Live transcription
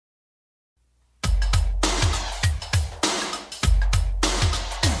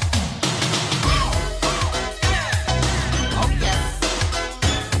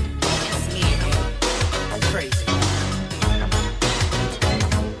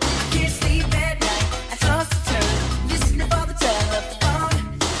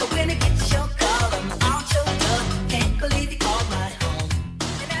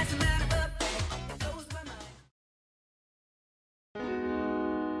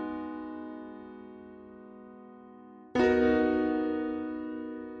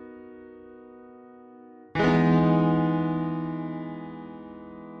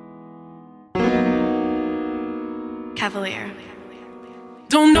Cavalier.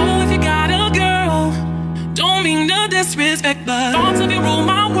 Don't know if you got a girl, don't mean no disrespect, but thoughts of you rule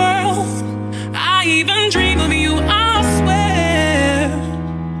my world. I even dream of you, I swear.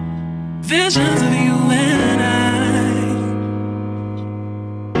 Visions of you and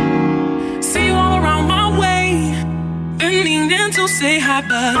I see you all around my way, been meaning to say hi,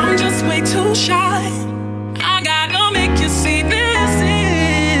 but I'm just way too shy. I gotta make you see this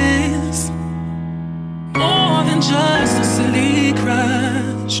is more than just a silly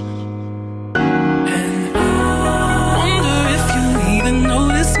crush. And I wonder if you even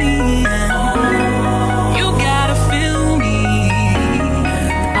notice me, and you gotta feel me.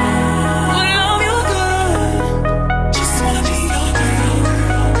 And I would love you good, just wanna be your girl.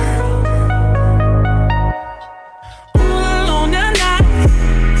 All alone at night,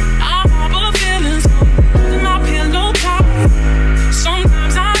 I harbor feelings in my pillow tight.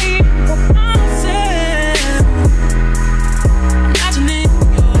 Sometimes I even put myself imagining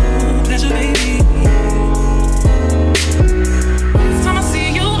your pleasure, baby. Next time I see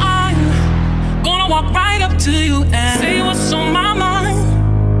you, I'm gonna walk right up to you and say what's on my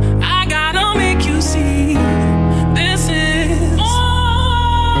mind. I gotta make you see this is more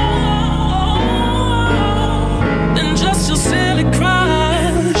than just your silly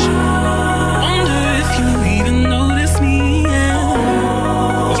crush. Wonder if you even notice me,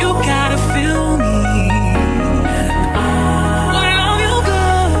 and you gotta feel me. And I would love you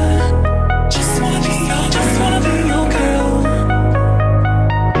good, just wanna be your girl.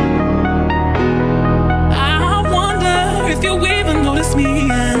 I wonder if you even notice me,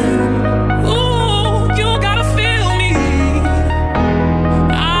 and ooh, you gotta feel me.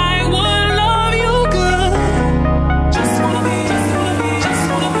 I would love you good, just wanna be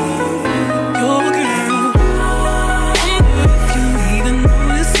your girl. Wonder if you even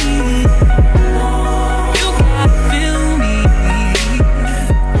notice me, you gotta feel me.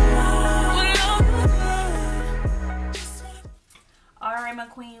 Would love you good, just wanna. Alright, my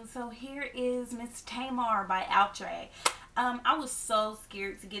queen, so here is Miss Tamar by Outre. I was so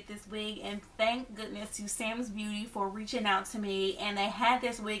scared to get this wig, and thank goodness to Sam's Beauty for reaching out to me, and they had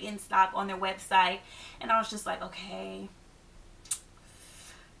this wig in stock on their website, and I was just like, okay,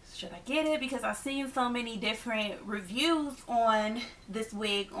 should I get it? Because I've seen so many different reviews on this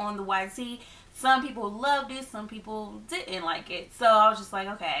wig on the YT. Some people loved it, some people didn't like it. So I was just like,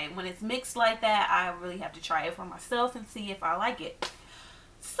 okay, when it's mixed like that, I really have to try it for myself and see if I like it.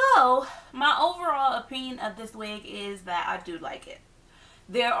 So my overall opinion of this wig is that I do like it.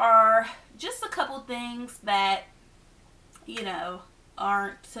 There are just a couple things that, you know,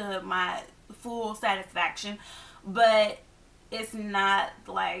 aren't to my full satisfaction, but it's not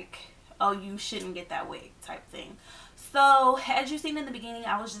like, oh, you shouldn't get that wig type thing. So as you've seen in the beginning,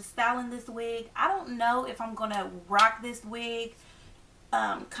 I was just styling this wig. I don't know if I'm gonna rock this wig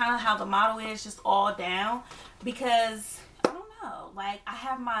kind of how the model is, just all down, because I don't know, like I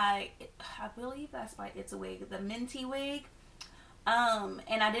have my, I believe that's by It's a Wig, the minty wig,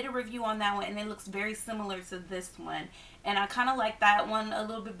 and I did a review on that one, and it looks very similar to this one, and I kind of like that one a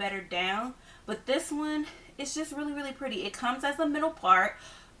little bit better down. But this one, it's just really, really pretty. It comes as a middle part,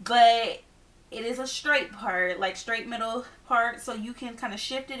 but it is a straight part, like straight middle part, so you can kind of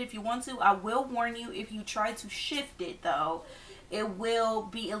shift it if you want to. I will warn you, if you try to shift it though, it will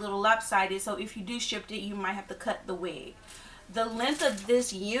be a little lopsided, so if you do shift it, you might have to cut the wig. The length of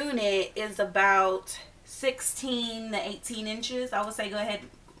this unit is about 16 to 18 inches. I would say go ahead,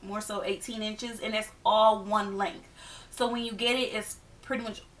 more so 18 inches, and it's all one length. So when you get it, it's pretty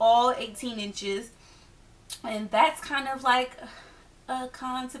much all 18 inches, and that's kind of like a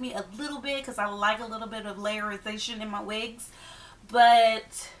con to me a little bit, because I like a little bit of layerization in my wigs.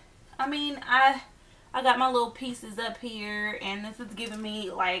 But I mean, I got my little pieces up here, and this is giving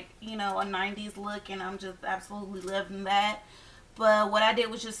me, like, you know, a 90s look, and I'm just absolutely loving that. But what I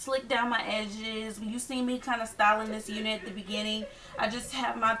did was just slick down my edges. You see me kind of styling this unit at the beginning. I just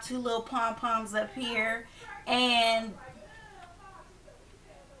have my two little pom-poms up here, and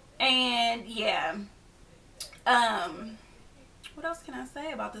yeah. What else can I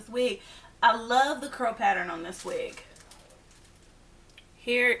say about this wig? I love the curl pattern on this wig.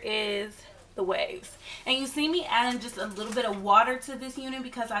 Here is the waves, and you see me adding just a little bit of water to this unit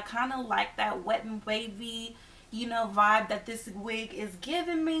because I kind of like that wet and wavy, you know, vibe that this wig is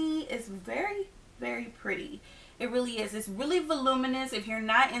giving me. It's very, very pretty. It really is. It's really voluminous. If you're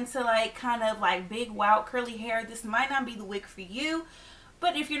not into like kind of like big wild curly hair, this might not be the wig for you.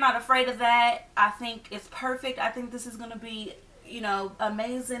 But if you're not afraid of that, I think it's perfect. I think this is going to be, you know,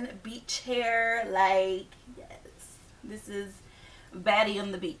 amazing beach hair. Like, yes, this is baddie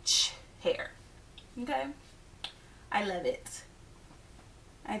on the beach hair. Okay. I love it.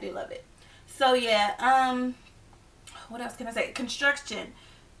 I do love it. So yeah, what else can I say? Construction.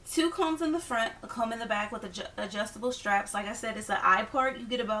 2 combs in the front, a comb in the back with adjustable straps. Like I said, it's an I part. You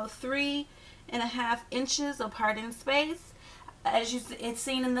get about 3.5 inches apart in space. As it's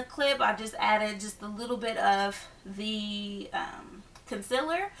seen in the clip, I just added just a little bit of the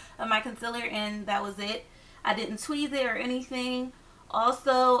concealer, and that was it. I didn't tweeze it or anything.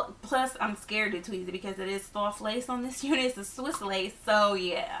 Also, plus I'm scared to tweeze it because it is soft lace on this unit. It's a Swiss lace, so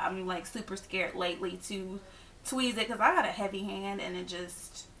yeah, I'm like super scared lately to tweeze it because I got a heavy hand and it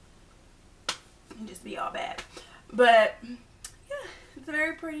just be all bad. But yeah, it's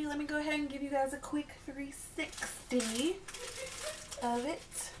very pretty. Let me go ahead and give you guys a quick 360 of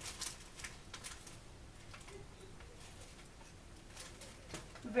it.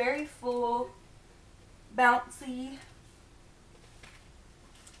 Very full, bouncy.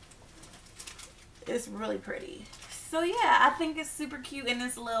 It's really pretty. So yeah, I think it's super cute in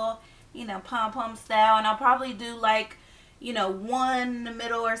this little, you know, pom-pom style. And I'll probably do like, you know, one in the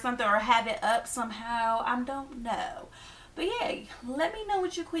middle or something, or have it up somehow. I don't know. But yeah, let me know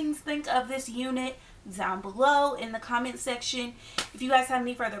what you queens think of this unit down below in the comment section. If you guys have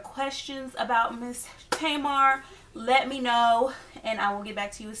any further questions about Miss Tamar, let me know and I will get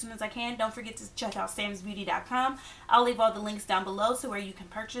back to you as soon as I can. Don't forget to check out samsbeauty.com. I'll leave all the links down below so where you can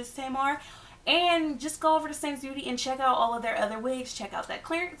purchase Tamar. And just go over to Sam's Beauty and check out all of their other wigs. Check out that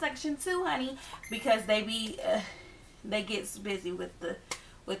clearance section too, honey, because they get busy with the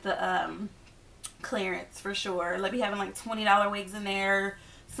clearance for sure. They be having like $20 wigs in there,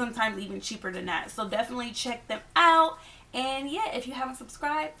 sometimes even cheaper than that. So definitely check them out. And yeah, if you haven't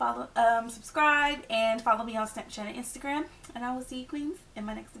subscribed, subscribe and follow me on Snapchat and Instagram. And I will see you queens in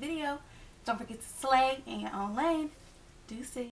my next video. Don't forget to slay in your own lane. Deuces.